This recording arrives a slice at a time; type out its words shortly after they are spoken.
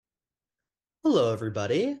Hello,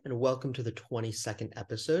 everybody, and welcome to the 22nd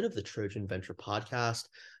episode of the Trojan Venture Podcast.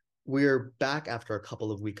 We're back after a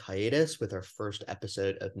couple of week hiatus with our first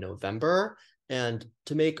episode of November. And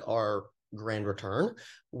to make our grand return,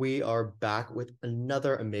 we are back with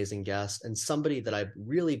another amazing guest and somebody that I've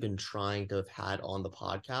really been trying to have had on the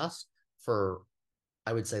podcast for,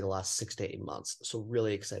 I would say, the last 6 to 8 months. So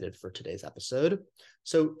really excited for today's episode.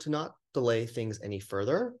 So to not delay things any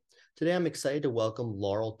further, today I'm excited to welcome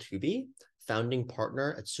Laurel Touby, founding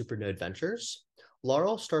partner at Supernode Ventures.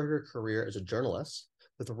 Laurel started her career as a journalist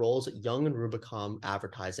with roles at Young and Rubicon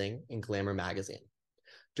Advertising and Glamour Magazine.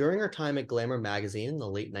 During her time at Glamour Magazine in the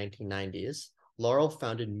late 1990s, Laurel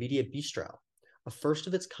founded Media Bistro, a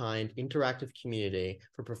first-of-its-kind interactive community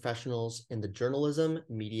for professionals in the journalism,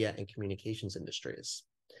 media, and communications industries.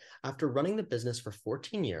 After running the business for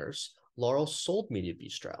 14 years, Laurel sold Media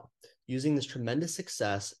Bistro, using this tremendous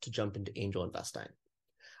success to jump into angel investing.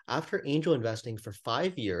 After angel investing for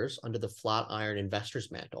 5 years under the Flatiron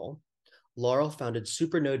Investors mantle, Laurel founded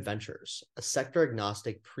Supernode Ventures, a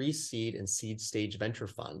sector-agnostic pre-seed and seed stage venture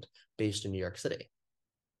fund based in New York City.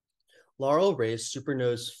 Laurel raised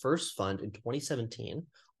Supernode's first fund in 2017,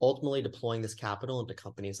 ultimately deploying this capital into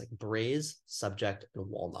companies like Braze, Subject, and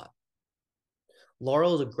Walnut.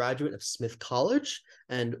 Laurel is a graduate of Smith College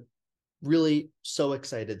and really so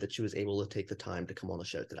excited that she was able to take the time to come on the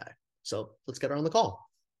show today. So let's get her on the call.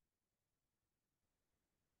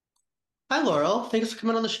 Hi, Laurel. Thanks for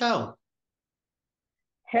coming on the show.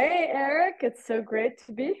 Hey, Eric. It's so great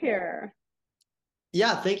to be here.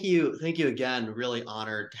 Yeah, thank you. Thank you again. Really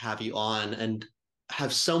honored to have you on and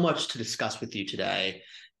have so much to discuss with you today,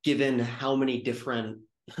 given how many different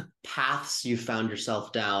paths you found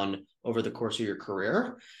yourself down over the course of your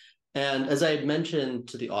career. And as I had mentioned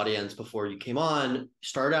to the audience before you came on, you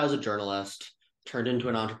started out as a journalist, turned into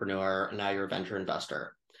an entrepreneur, and now you're a venture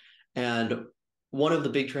investor. And one of the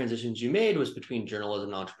big transitions you made was between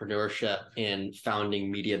journalism and entrepreneurship in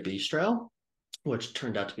founding Media Bistro, which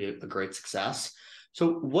turned out to be a great success.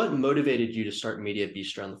 So what motivated you to start Media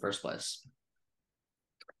Bistro in the first place?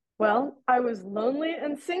 Well, I was lonely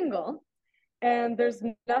and single, and there's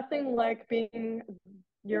nothing like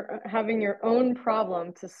having your own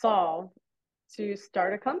problem to solve to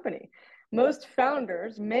start a company.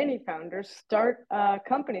 Many founders start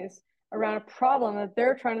companies around a problem that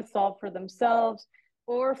they're trying to solve for themselves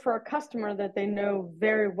or for a customer that they know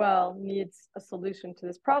very well needs a solution to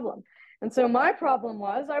this problem. And so my problem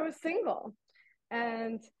was I was single.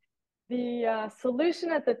 And the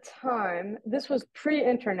solution at the time, this was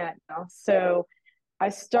pre-internet now, so I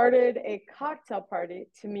started a cocktail party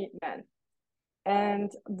to meet men.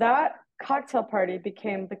 And that cocktail party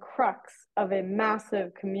became the crux of a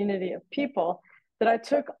massive community of people that I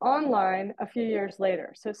took online a few years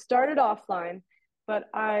later. So it started offline, but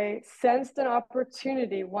I sensed an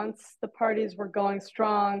opportunity once the parties were going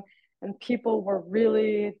strong and people were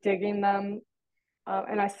really digging them.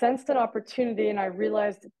 And I sensed an opportunity and I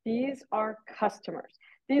realized these are customers.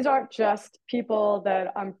 These aren't just people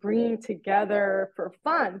that I'm bringing together for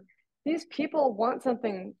fun. These people want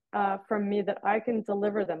something from me that I can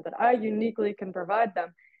deliver them, that I uniquely can provide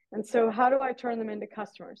them. And so how do I turn them into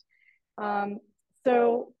customers?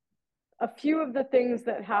 So a few of the things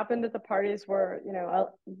that happened at the parties were,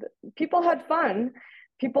 people had fun,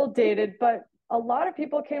 people dated, but a lot of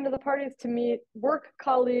people came to the parties to meet work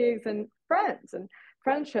colleagues and friends, and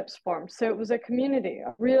friendships formed. So it was a community,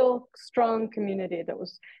 a real strong community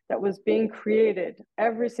that was being created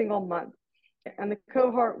every single month. And the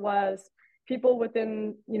cohort was people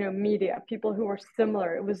within, media, people who were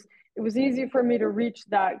similar. It was easy for me to reach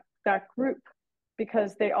that group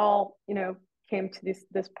because they all, came to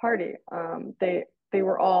this party. They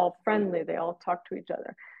were all friendly. They all talked to each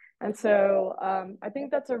other. And so I think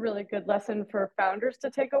that's a really good lesson for founders to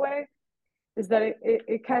take away, is that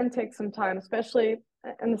it can take some time, especially.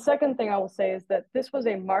 And the second thing I will say is that this was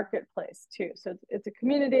a marketplace too. So it's a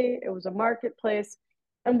community, it was a marketplace.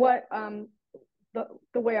 And what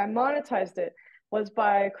the way I monetized it was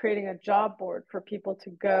by creating a job board for people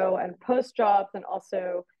to go and post jobs and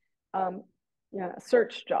also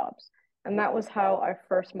search jobs. And that was how I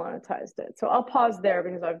first monetized it. So I'll pause there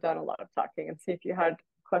because I've done a lot of talking and see if you had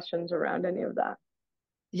questions around any of that.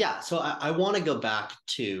 Yeah, so I want to go back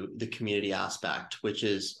to the community aspect, which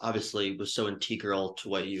is obviously was so integral to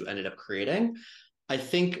what you ended up creating. I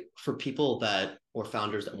think for people or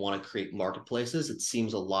founders that want to create marketplaces, it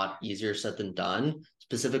seems a lot easier said than done,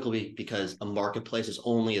 specifically because a marketplace is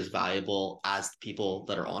only as valuable as the people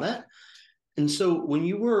that are on it. And so when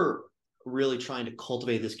you were really trying to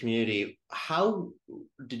cultivate this community, how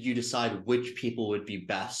did you decide which people would be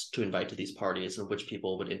best to invite to these parties and which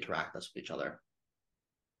people would interact us with each other?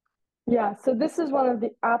 Yeah, so this is one of the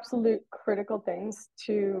absolute critical things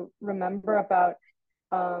to remember about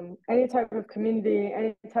any type of community,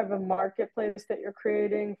 any type of marketplace that you're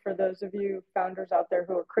creating. For those of you founders out there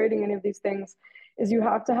who are creating any of these things, is you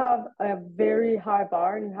have to have a very high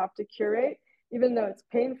bar and you have to curate, even though it's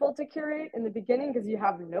painful to curate in the beginning because you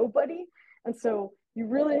have nobody. And so you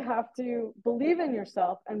really have to believe in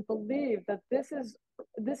yourself and believe that this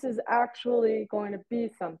is actually going to be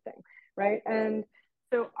something, right? And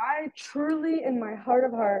so I truly, in my heart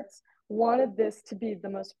of hearts, wanted this to be the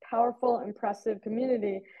most powerful, impressive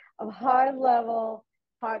community of high-level,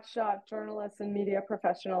 hotshot journalists and media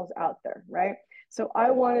professionals out there, right? So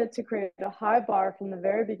I wanted to create a high bar from the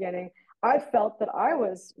very beginning. I felt that I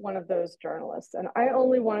was one of those journalists, and I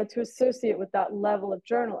only wanted to associate with that level of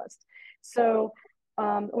journalist. So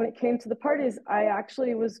when it came to the parties, I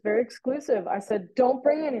actually was very exclusive. I said, don't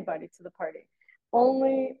bring anybody to the party.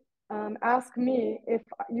 Only ask me if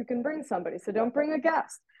you can bring somebody. So don't bring a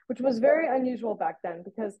guest, which was very unusual back then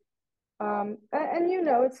because, and you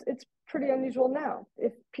know, it's pretty unusual now.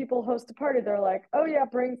 If people host a party, they're like, oh yeah,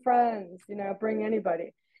 bring friends, you know, bring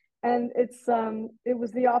anybody. And it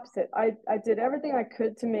was the opposite. I did everything I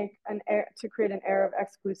could to make to create an air of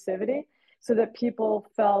exclusivity so that people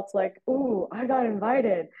felt like, ooh, I got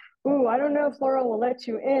invited. Ooh, I don't know if Laurel will let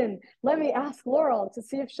you in. Let me ask Laurel to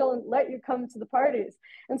see if she'll let you come to the parties.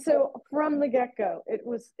 And so from the get-go, it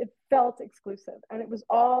felt exclusive, and it was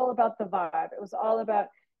all about the vibe. It was all about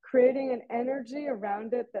creating an energy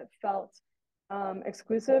around it that felt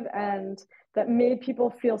exclusive and that made people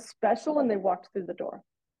feel special when they walked through the door.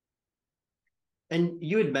 And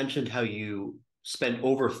you had mentioned how you spent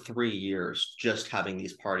over 3 years just having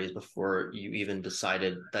these parties before you even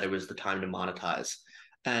decided that it was the time to monetize.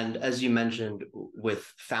 And as you mentioned,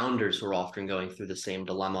 with founders who are often going through the same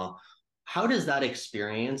dilemma, how does that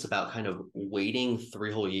experience about kind of waiting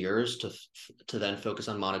 3 whole years to then focus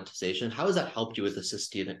on monetization, how has that helped you with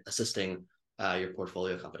assisting your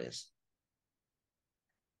portfolio companies?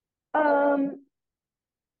 Um,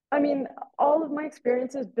 I mean, all of my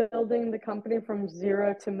experiences building the company from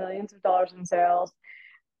zero to millions of dollars in sales,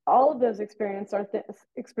 all of those experiences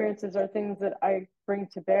are things that I bring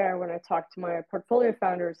to bear when I talk to my portfolio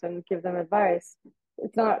founders and give them advice.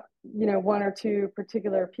 It's not, you know, one or two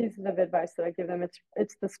particular pieces of advice that I give them.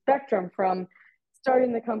 It's the spectrum from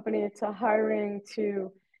starting the company to hiring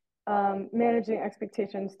to managing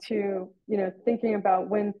expectations to, you know, thinking about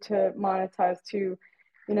when to monetize to,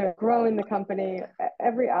 you know, growing the company.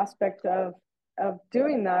 Every aspect of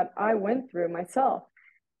doing that I went through myself,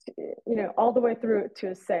 you know, all the way through to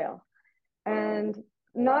a sale. And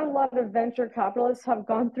not a lot of venture capitalists have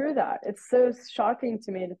gone through that. It's so shocking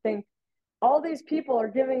to me to think all these people are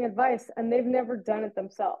giving advice and they've never done it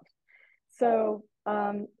themselves. So,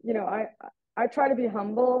 you know, I try to be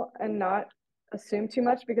humble and not assume too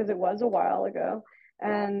much because it was a while ago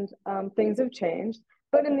and things have changed.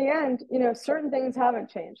 But in the end, you know, certain things haven't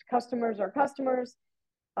changed. Customers are customers.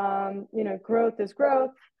 You know, growth is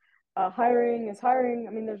growth. Hiring is hiring.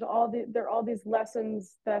 I mean, there are all these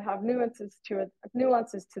lessons that have nuances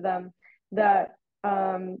to them that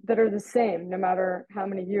that are the same no matter how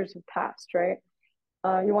many years have passed, right?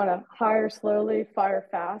 You want to hire slowly, fire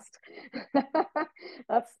fast.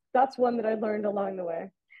 That's one that I learned along the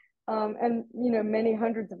way, and you know, many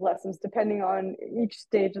hundreds of lessons depending on each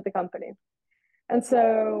stage of the company. And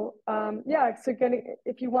so, yeah, so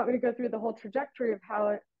if you want me to go through the whole trajectory of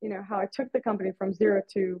how I took the company from zero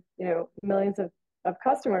to, you know, millions of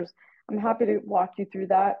customers, I'm happy to walk you through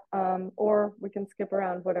that, or we can skip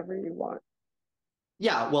around, whatever you want.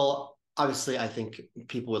 Yeah, well, obviously, I think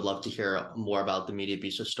people would love to hear more about the Media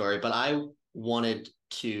Bistro story, but I wanted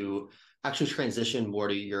to actually transition more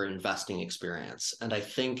to your investing experience. And I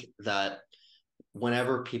think that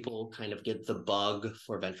whenever people kind of get the bug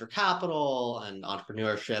for venture capital and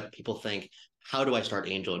entrepreneurship, people think, how do I start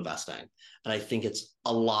angel investing? And I think it's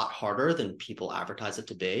a lot harder than people advertise it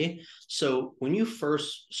to be. So when you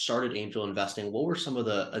first started angel investing, what were some of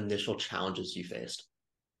the initial challenges you faced?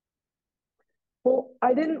 Well,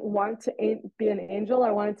 I didn't want to be an angel. I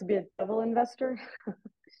wanted to be a devil investor.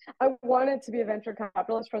 I wanted to be a venture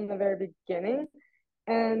capitalist from the very beginning.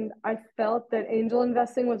 And I felt that angel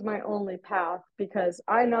investing was my only path because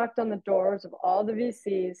I knocked on the doors of all the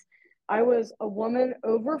VCs. I was a woman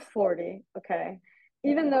over 40, okay?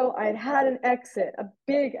 Even though I'd had an exit, a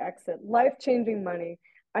big exit, life-changing money,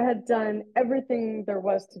 I had done everything there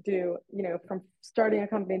was to do, you know, from starting a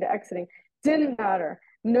company to exiting. Didn't matter.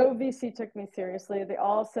 No VC took me seriously. They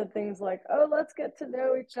all said things like, oh, let's get to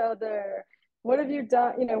know each other. What have you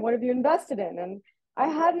done? What have you invested in? And I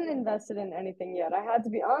hadn't invested in anything yet. I had to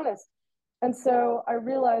be honest. And so I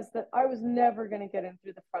realized that I was never going to get in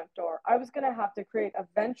through the front door. I was going to have to create a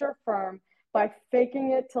venture firm by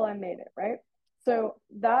faking it till I made it, right? So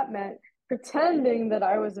that meant pretending that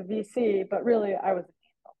I was a VC, but really I was.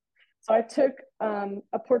 So I took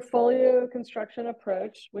a portfolio construction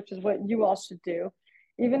approach, which is what you all should do.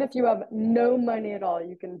 Even if you have no money at all,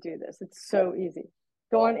 you can do this. It's so easy.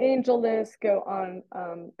 Go on AngelList, go on,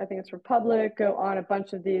 I think it's Republic, go on a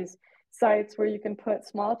bunch of these sites where you can put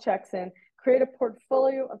small checks in, create a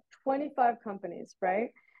portfolio of 25 companies, right?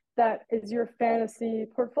 That is your fantasy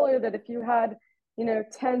portfolio that if you had,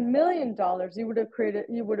 $10 million, you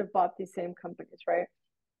would have bought these same companies, right?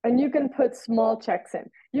 And you can put small checks in.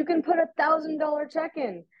 You can put $1,000 check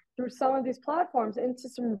in through some of these platforms into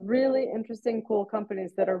some really interesting, cool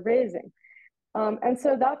companies that are raising. And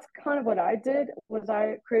so that's kind of what I did.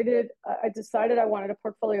 I decided I wanted a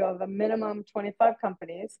portfolio of a minimum 25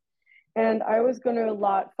 companies, and I was going to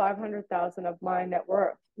allot 500,000 of my net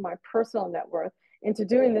worth, my personal net worth, into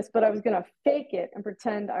doing this. But I was going to fake it and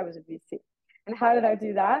pretend I was a VC. And how did I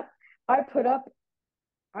do that? I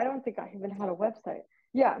don't think I even had a website.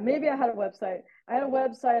 Yeah, maybe I had a website. I had a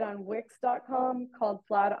website on Wix.com called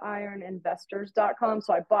flatironinvestors.com.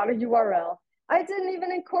 So I bought a URL. I didn't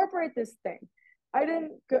even incorporate this thing. I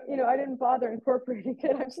didn't bother incorporating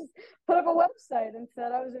it. I just put up a website and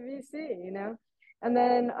said I was a VC, And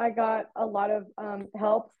then I got a lot of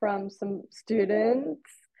help from some students.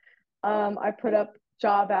 I put up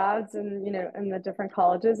job ads in the different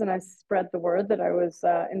colleges, and I spread the word that I was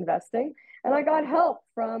investing. And I got help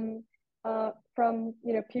from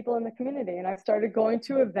people in the community, and I started going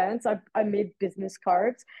to events. I made business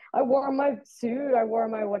cards. I wore my suit. I wore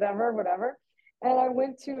my whatever, and I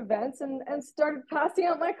went to events and started passing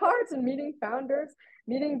out my cards and meeting founders,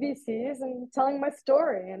 meeting VCs, and telling my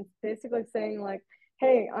story and basically saying like,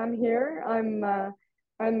 "Hey, I'm here. I'm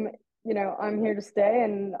here to stay,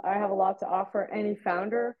 and I have a lot to offer any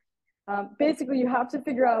founder." Basically, you have to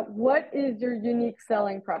figure out what is your unique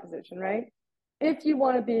selling proposition, right? If you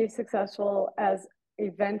want to be successful as a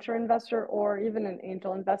venture investor or even an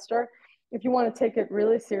angel investor, if you want to take it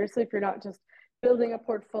really seriously, if you're not just building a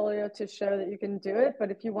portfolio to show that you can do it, but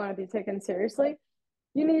if you want to be taken seriously,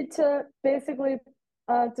 you need to basically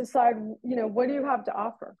decide, what do you have to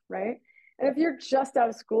offer, right? And if you're just out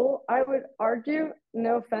of school, I would argue,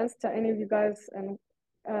 no offense to any of you guys and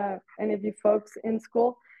any of you folks in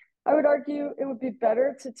school, I would argue it would be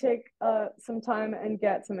better to take some time and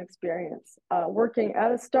get some experience working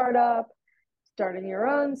at a startup, starting your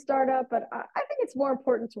own startup. But I think it's more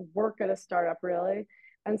important to work at a startup really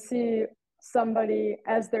and see somebody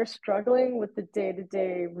as they're struggling with the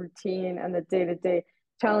day-to-day routine and the day-to-day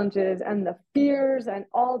challenges and the fears and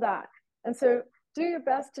all that. And so do your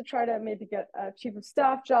best to try to maybe get a chief of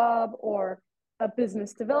staff job or a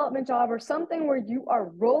business development job or something where you are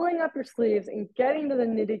rolling up your sleeves and getting to the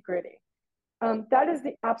nitty gritty. That is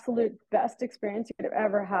the absolute best experience you could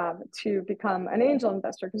ever have to become an angel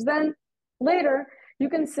investor. Because then later you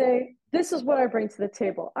can say, this is what I bring to the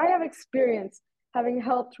table. I have experience having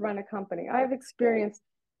helped run a company. I have experience,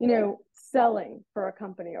 selling for a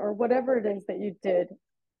company or whatever it is that you did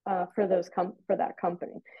for that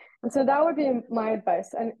company. And so that would be my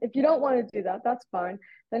advice. And if you don't want to do that, that's fine.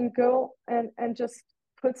 Then go and just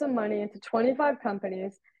put some money into 25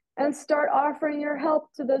 companies and start offering your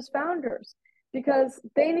help to those founders because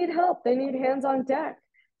they need help. They need hands on deck.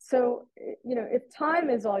 So, if time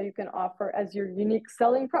is all you can offer as your unique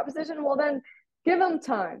selling proposition, well, then give them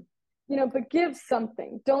time, but give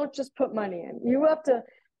something. Don't just put money in. You have to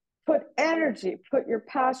put energy, put your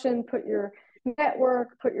passion, put your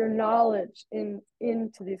network, put your knowledge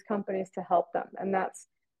into these companies to help them. And that's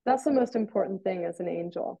the most important thing as an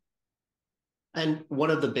angel. And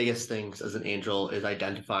one of the biggest things as an angel is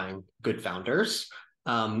identifying good founders.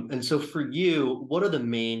 And so for you, what are the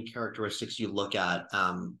main characteristics you look at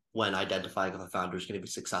when identifying if a founder is going to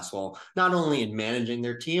be successful, not only in managing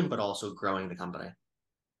their team, but also growing the company?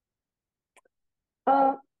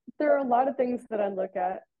 There are a lot of things that I look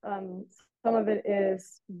at. Some of it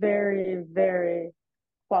is very, very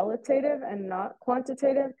qualitative and not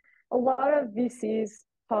quantitative. A lot of VCs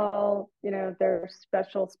call, their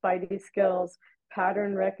special spidey skills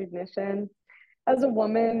pattern recognition. As a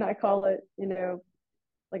woman, I call it,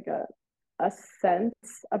 like a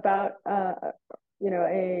sense about, a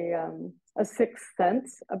sixth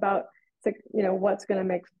sense about, what's going to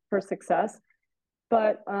make for success.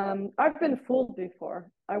 But I've been fooled before.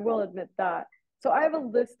 I will admit that. So I have a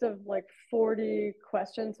list of like 40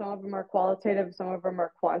 questions. Some of them are qualitative, some of them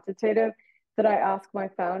are quantitative, that I ask my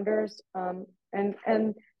founders.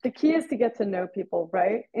 And the key is to get to know people,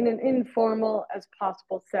 right? In an informal as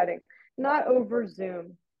possible setting, not over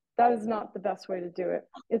Zoom. That is not the best way to do it.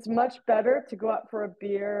 It's much better to go out for a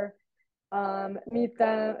beer, meet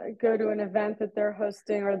them, go to an event that they're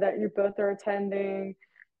hosting or that you both are attending,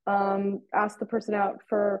 ask the person out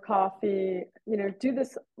for coffee, do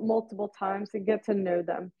this multiple times to get to know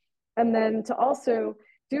them. And then to also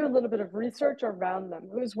do a little bit of research around them,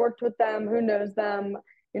 who's worked with them, who knows them,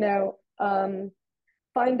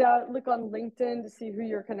 find out, look on LinkedIn to see who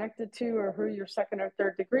you're connected to or who your second or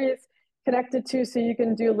third degree is connected to, so you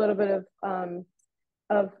can do a little bit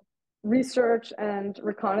of research and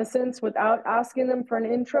reconnaissance without asking them for an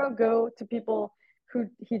intro. Go to people who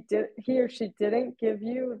he or she didn't give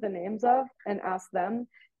you the names of and ask them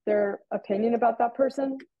their opinion about that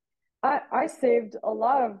person. I saved a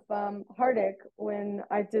lot of heartache when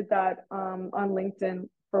I did that on LinkedIn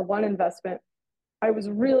for one investment. I was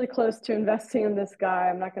really close to investing in this guy.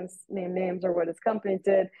 I'm not going to name names or what his company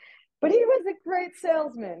did, but he was a great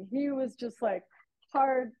salesman. He was just like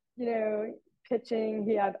hard, pitching.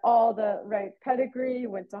 He had all the right pedigree,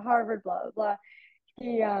 went to Harvard, blah, blah, blah.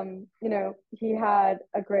 He had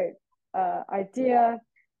a great idea.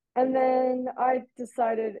 And then I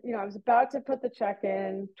decided, I was about to put the check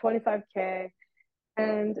in, 25K,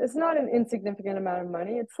 and it's not an insignificant amount of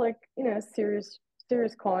money. It's like, serious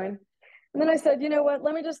coin. And then I said, you know what,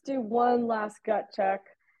 let me just do one last gut check.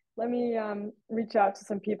 Let me reach out to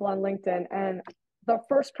some people on LinkedIn. And the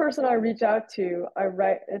first person I reach out to,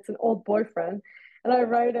 it's an old boyfriend. And I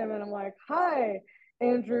write him and I'm like, hi,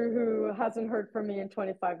 Andrew, who hasn't heard from me in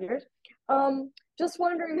 25 years. Just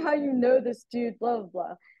wondering how you know this dude, blah, blah,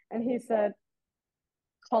 blah. And he said,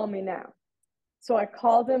 call me now. So I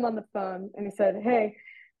called him on the phone and he said, hey,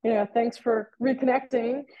 thanks for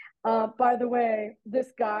reconnecting. By the way,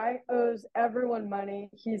 this guy owes everyone money.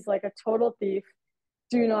 He's like a total thief.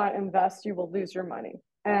 Do not invest. You will lose your money.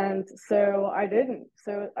 And so I didn't.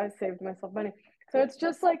 So I saved myself money. So it's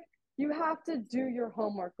just like, you have to do your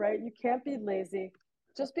homework, right? You can't be lazy.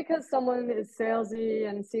 Just because someone is salesy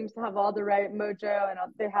and seems to have all the right mojo and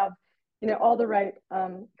they have, all the right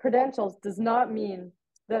credentials does not mean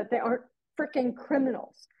that they aren't freaking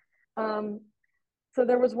criminals. So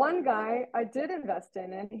there was one guy I did invest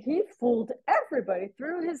in, and he fooled everybody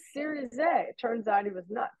through his Series A. It turns out he was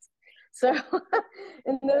nuts. So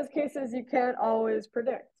in those cases, you can't always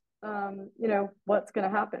predict, what's going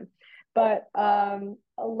to happen. But a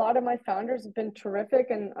lot of my founders have been terrific,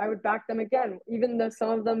 and I would back them again, even though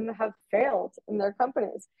some of them have failed in their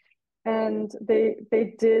companies. And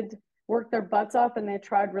they did work their butts off, and they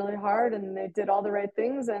tried really hard, and they did all the right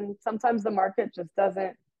things. And sometimes the market just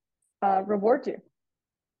doesn't reward you.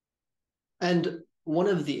 And one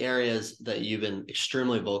of the areas that you've been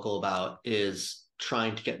extremely vocal about is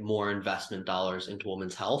trying to get more investment dollars into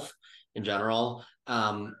women's health in general.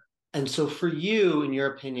 And so for you, in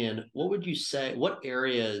your opinion, what would you say, what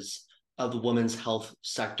areas of the women's health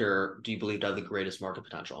sector do you believe to have the greatest market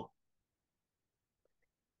potential?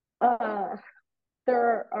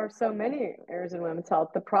 There are so many areas in women's health.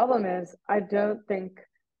 The problem is, I don't think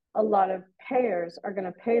a lot of payers are going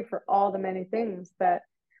to pay for all the many things that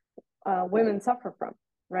women suffer from,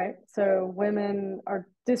 right? So women are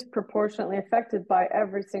disproportionately affected by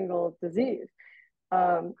every single disease,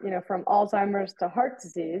 from Alzheimer's to heart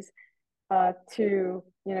disease, to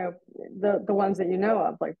the ones that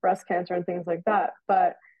of, like breast cancer and things like that.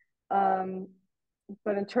 But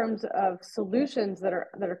in terms of solutions that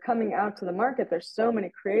are coming out to the market, there's so many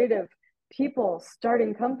creative people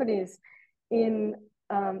starting companies in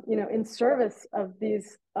in service of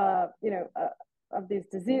these of these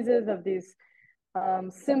diseases, of these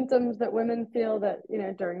symptoms that women feel that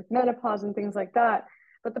during menopause and things like that.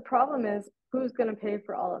 But the problem is, who's going to pay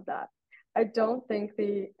for all of that? I don't think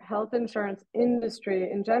the health insurance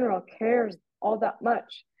industry in general cares all that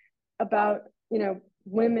much about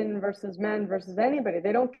women versus men versus anybody.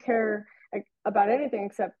 They don't care about anything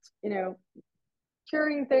except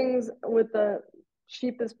curing things with the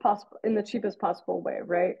cheapest possible way,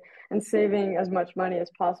 right? And saving as much money as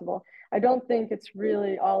possible. I don't think it's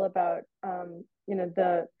really all about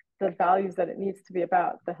the values that it needs to be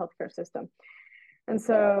about, the healthcare system. And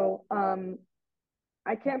so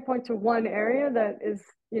I can't point to one area that is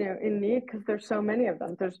in need, because there's so many of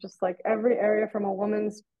them. There's just like every area, from a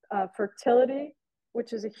woman's fertility,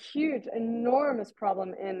 which is a huge, enormous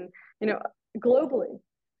problem in globally.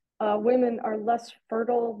 Women are less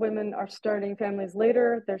fertile. Women are starting families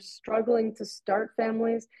later. They're struggling to start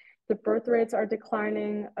families. the birth rates are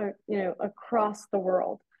declining, across the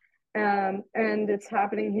world, and it's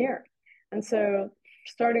happening here. And so,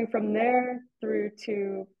 starting from there through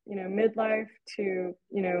to midlife to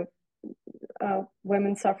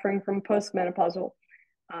women suffering from postmenopausal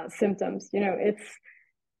symptoms,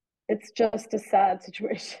 it's just a sad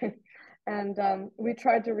situation. And we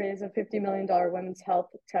tried to raise a $50 million women's health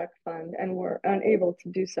tech fund, and we're unable to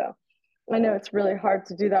do so. I know it's really hard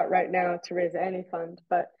to do that right now, to raise any fund,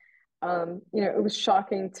 but it was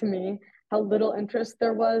shocking to me how little interest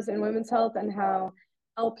there was in women's health, and how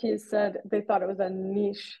LPs said they thought it was a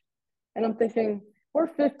niche. And I'm thinking, we're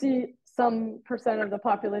 50 some percent of the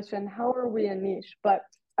population. How are we a niche? But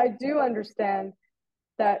I do understand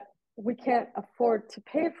that we can't afford to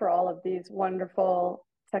pay for all of these wonderful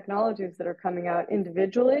technologies that are coming out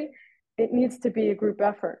individually. It needs to be a group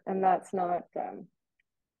effort, and that's not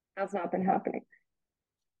been happening.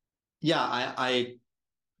 Yeah, I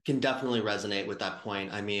can definitely resonate with that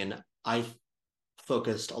point. I mean, I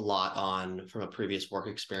focused a lot on, from a previous work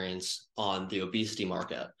experience, on the obesity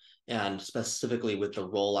market, and specifically with the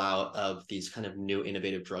rollout of these kind of new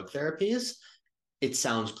innovative drug therapies. It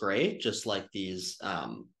sounds great, just like these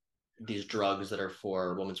drugs that are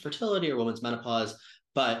for women's fertility or women's menopause,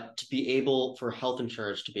 but to be able for health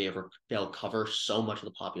insurers to be able to cover so much of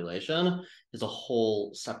the population is a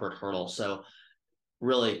whole separate hurdle. So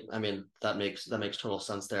really, I mean, that makes total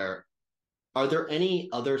sense there. Are there any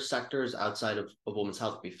other sectors outside of women's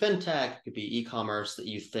health? It could be fintech, it could be e-commerce, that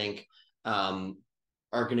you think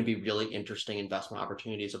are going to be really interesting investment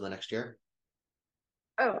opportunities over the next year?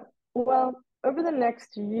 Oh, well, over the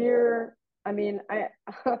next year, I mean,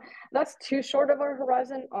 that's too short of a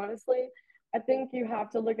horizon, honestly. I think you have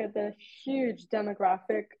to look at the huge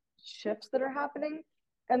demographic shifts that are happening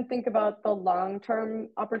and think about the long-term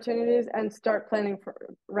opportunities and start planning for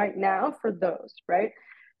right now for those, right?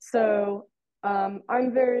 So I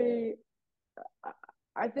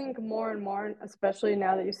think more and more, especially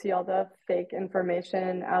now that you see all the fake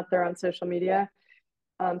information out there on social media,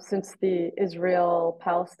 since the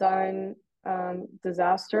Israel-Palestine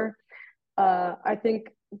disaster, I think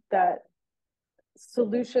that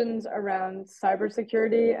solutions around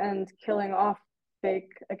cybersecurity and killing off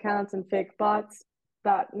fake accounts and fake bots,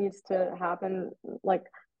 that needs to happen like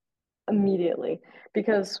immediately,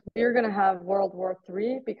 because we're going to have World War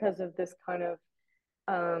III because of this kind of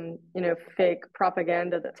fake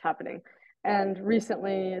propaganda that's happening. And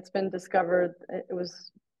recently, it's been discovered. It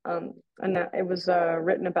was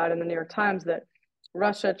written about in the New York Times that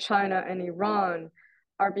Russia, China, and Iran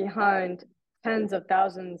are behind tens of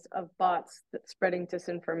thousands of bots that's spreading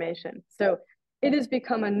disinformation. So it has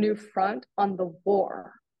become a new front on the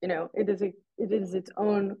war. It is its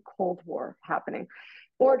own Cold War happening,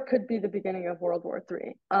 or it could be the beginning of World War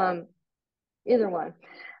III. Either one.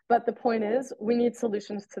 But the point is, we need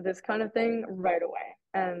solutions to this kind of thing right away.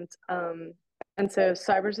 And so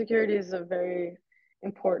cybersecurity is a very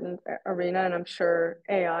important arena, and I'm sure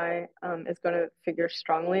AI is going to figure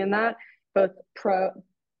strongly in that, both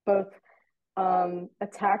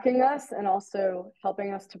attacking us and also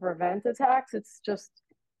helping us to prevent attacks.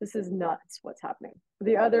 This is nuts what's happening.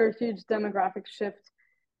 The other huge demographic shift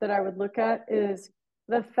that I would look at is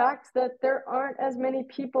the fact that there aren't as many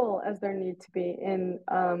people as there need to be in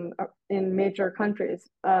major countries,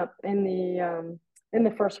 in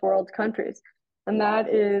the first world countries, and that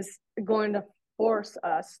is going to force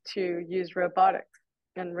us to use robotics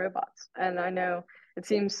and robots. And I know it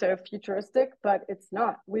seems so futuristic, but it's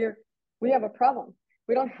not. We have a problem.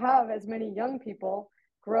 We don't have as many young people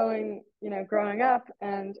growing up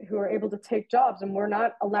and who are able to take jobs, and we're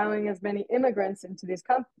not allowing as many immigrants into these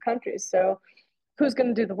countries. So who's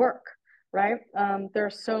going to do the work, right? There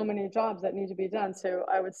are so many jobs that need to be done. So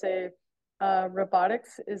I would say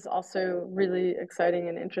robotics is also really exciting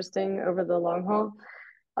and interesting over the long haul.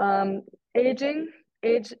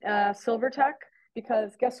 Silver tech,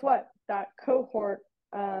 because guess what? That cohort,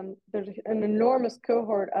 there's an enormous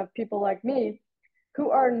cohort of people like me who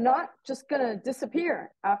are not just going to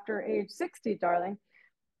disappear after age 60, darling.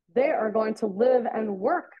 They are going to live and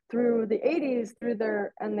work through the 80s,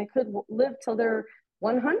 and they could live till they're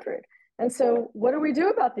 100. And so what do we do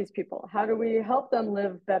about these people? How do we help them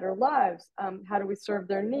live better lives? How do we serve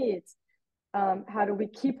their needs? How do we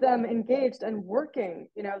keep them engaged and working?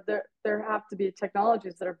 There have to be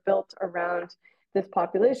technologies that are built around this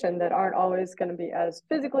population that aren't always going to be as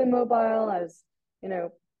physically mobile as,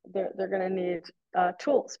 they're going to need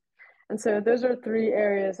tools. And so those are three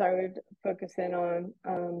areas I would focus in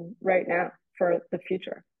on right now for the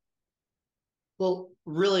future. Well,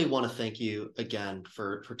 really want to thank you again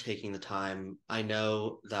for taking the time. I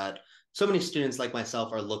know that so many students like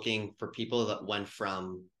myself are looking for people that went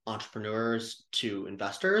from entrepreneurs to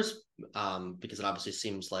investors, because it obviously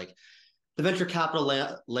seems like the venture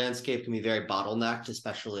capital landscape can be very bottlenecked,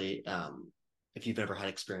 especially if you've never had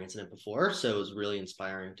experience in it before. So it was really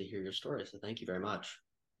inspiring to hear your story. So thank you very much.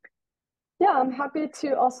 Yeah, I'm happy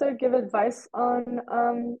to also give advice on,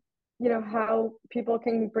 how people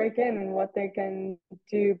can break in and what they can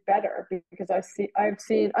do better because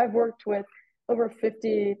I've worked with over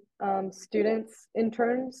 50 students,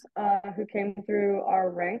 interns who came through our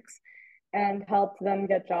ranks and helped them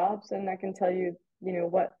get jobs. And I can tell you,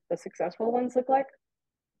 what the successful ones look like.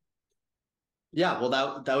 Yeah, well,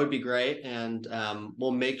 that would be great, and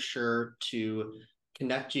we'll make sure to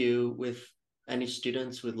connect you with any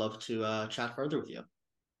students. We'd love to chat further with you.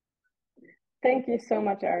 Thank you so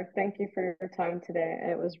much, Eric. Thank you for your time today.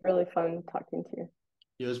 It was really fun talking to you.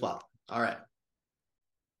 You as well. All right.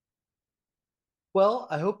 Well,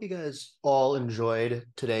 I hope you guys all enjoyed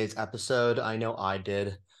today's episode. I know I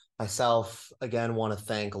did. Myself, again, want to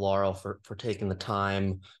thank Laurel for taking the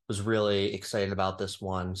time. Was really excited about this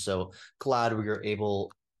one. So glad we were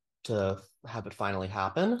able to have it finally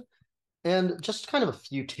happen. And just kind of a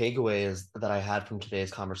few takeaways that I had from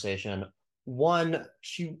today's conversation. One,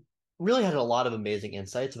 she really had a lot of amazing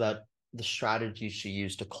insights about the strategies she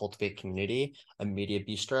used to cultivate community, a media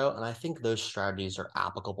bistro. And I think those strategies are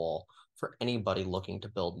applicable for anybody looking to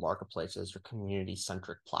build marketplaces or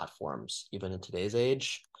community-centric platforms, even in today's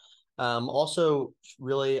age. Also,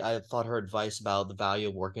 really, I thought her advice about the value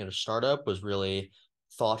of working at a startup was really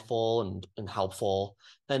thoughtful and helpful.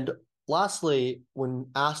 And lastly, when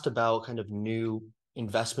asked about kind of new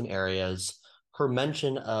investment areas, her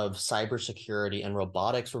mention of cybersecurity and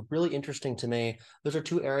robotics were really interesting to me. Those are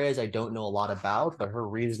two areas I don't know a lot about, but her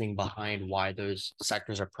reasoning behind why those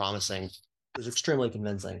sectors are promising is extremely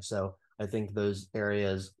convincing. So I think those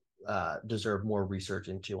areas deserve more research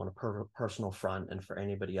into on a personal front and for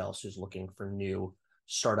anybody else who's looking for new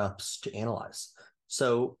startups to analyze.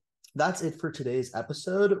 So that's it for today's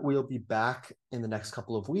episode. We'll be back in the next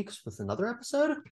couple of weeks with another episode.